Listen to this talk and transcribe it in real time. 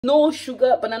No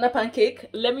sugar banana pancake.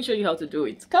 Let me show you how to do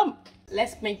it. Come,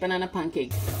 let's make banana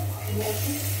pancake.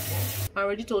 I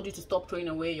already told you to stop throwing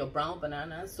away your brown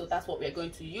bananas, so that's what we're going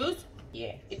to use.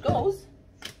 Yeah, it goes.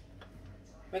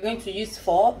 We're going to use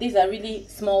 4. These are really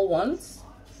small ones.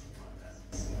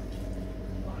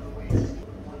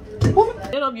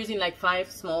 Instead of using like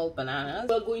 5 small bananas,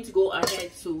 we're going to go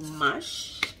ahead to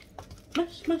mash.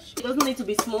 Mash. It doesn't need to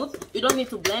be smooth. You don't need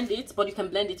to blend it, but you can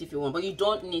blend it if you want, but you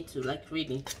don't need to, like,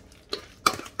 really.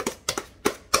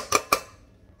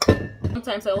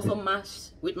 Sometimes I also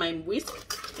mash with my whisk.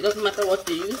 It doesn't matter what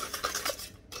you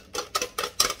use.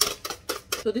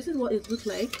 So this is what it looks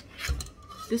like.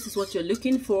 This is what you're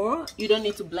looking for. You don't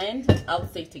need to blend. I'll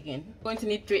say it again. You're going to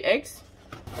need 3 eggs.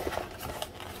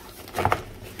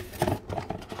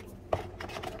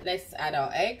 Let's add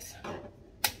our eggs.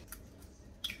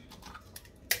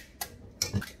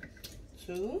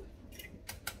 2.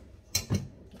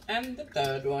 And the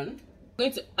third one. I'm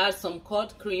going to add some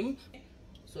curd cream.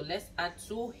 So let's add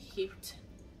 2 heaped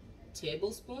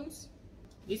tablespoons.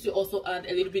 This will also add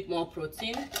a little bit more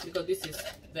protein because this is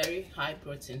very high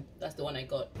protein. That's the one I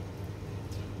got.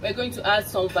 We're going to add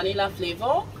some vanilla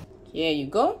flavor. Here you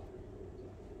go.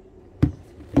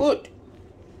 Good.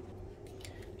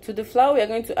 To the flour, we are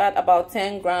going to add about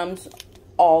 10 grams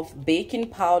of baking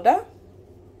powder.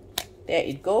 There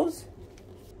it goes.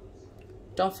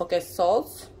 Don't forget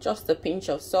salt, just a pinch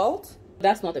of salt.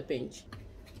 That's not a pinch.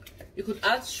 You could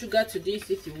add sugar to this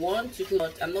if you want. You could,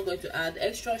 but I'm not going to add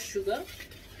extra sugar.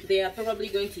 They are probably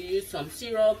going to use some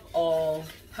syrup or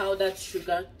powdered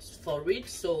sugar for it,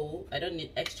 so I don't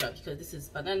need extra because this is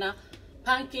banana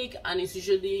pancake and it's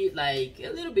usually like a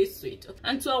little bit sweet.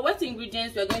 And to our wet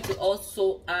ingredients, we are going to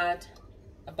also add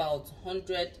about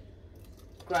 100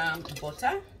 gram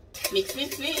butter. Mix.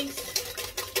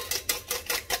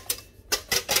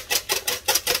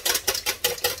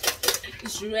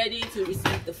 It's ready to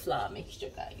receive the flour mixture,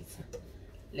 guys.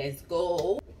 Let's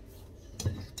go. So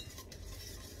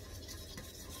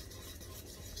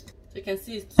you can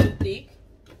see it's too thick,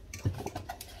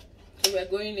 so we're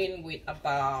going in with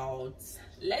about,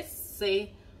 let's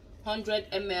say,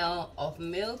 100 ml of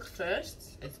milk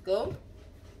first. Let's go.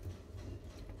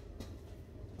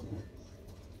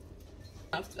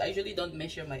 I usually don't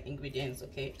measure my ingredients,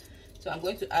 okay? So I'm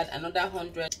going to add another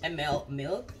 100 ml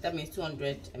milk. That means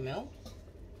 200 ml.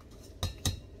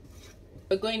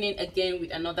 We're going in again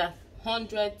with another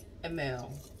 100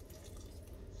 ml.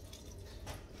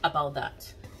 About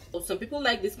that. So some people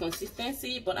like this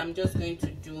consistency, but I'm just going to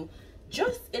do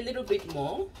just a little bit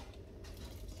more.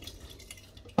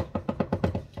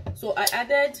 So I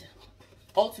added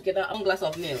altogether 1 glass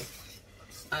of milk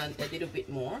and a little bit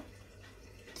more.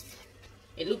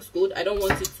 It looks good. I don't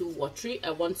want it too watery.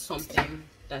 I want something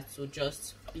that will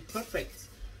just be perfect.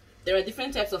 There are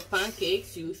different types of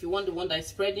pancakes. If you want the one that is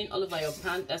spreading all over your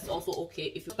pan, that's also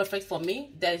okay. If it's perfect for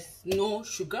me, there's no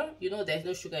sugar. You know, there's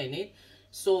no sugar in it.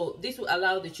 So this will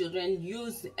allow the children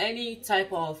use any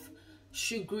type of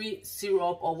sugary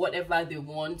syrup or whatever they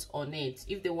want on it.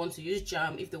 If they want to use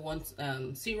jam, if they want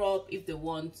syrup, if they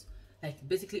want like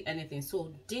basically anything.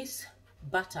 So this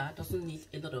batter doesn't need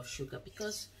a lot of sugar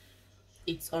because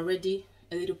it's already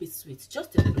a little bit sweet,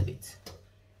 just a little bit.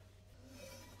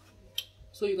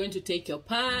 So you're going to take your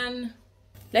pan,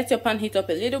 let your pan heat up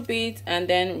a little bit and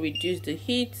then reduce the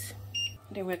heat.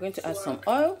 Then we're going to add some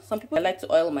oil. Some people like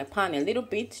to oil my pan a little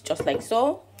bit, just like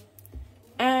so.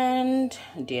 And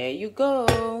there you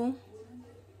go.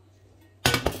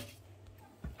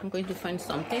 I'm going to find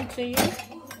something to use.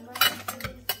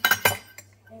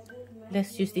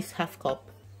 Let's use this half cup.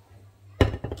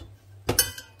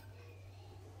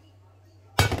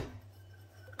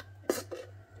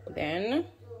 Then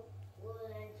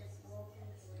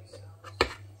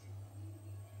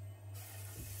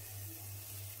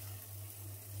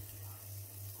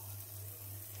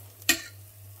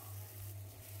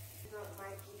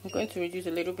I'm going to reduce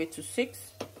a little bit to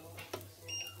 6.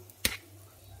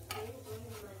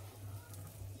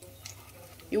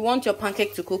 You want your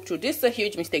pancake to cook through. This is a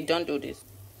huge mistake. Don't do this.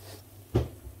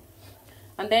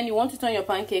 And then you want to turn your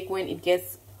pancake when it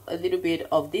gets a little bit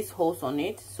of this holes on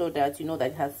it, so that you know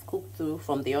that it has cooked through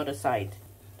from the other side.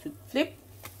 To flip.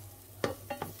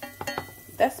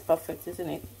 That's perfect, isn't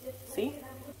it? See?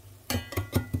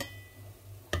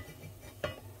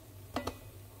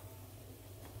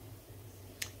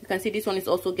 You can see this one is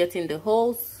also getting the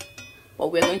holes, but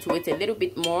we're going to wait a little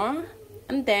bit more,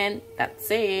 and then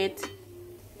that's it.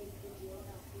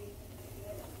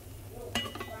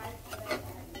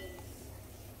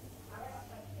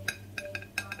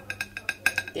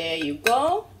 There you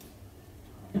go.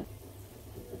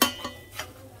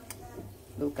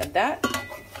 Look at that.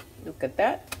 Look at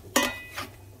that.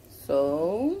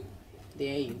 So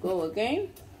there you go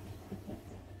again.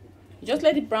 You just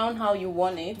let it brown how you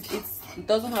want it. It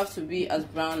doesn't have to be as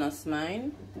brown as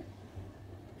mine.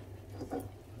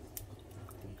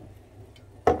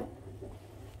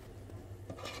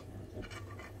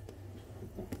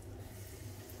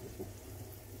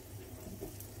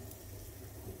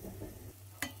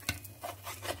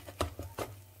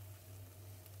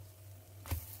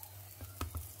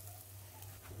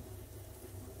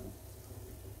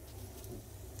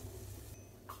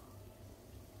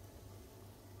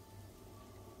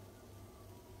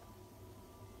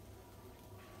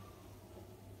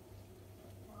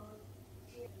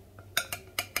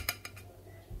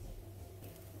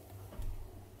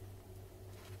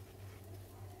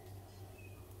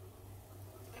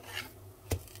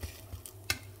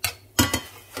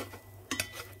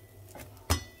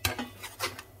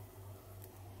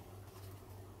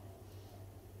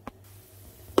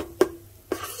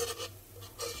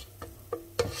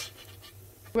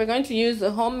 We're going to use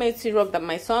the homemade syrup that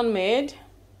my son made.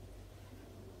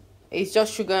 It's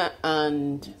just sugar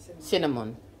and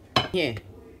cinnamon. Here.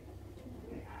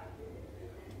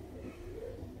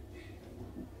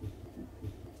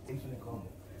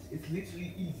 It's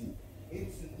literally easy.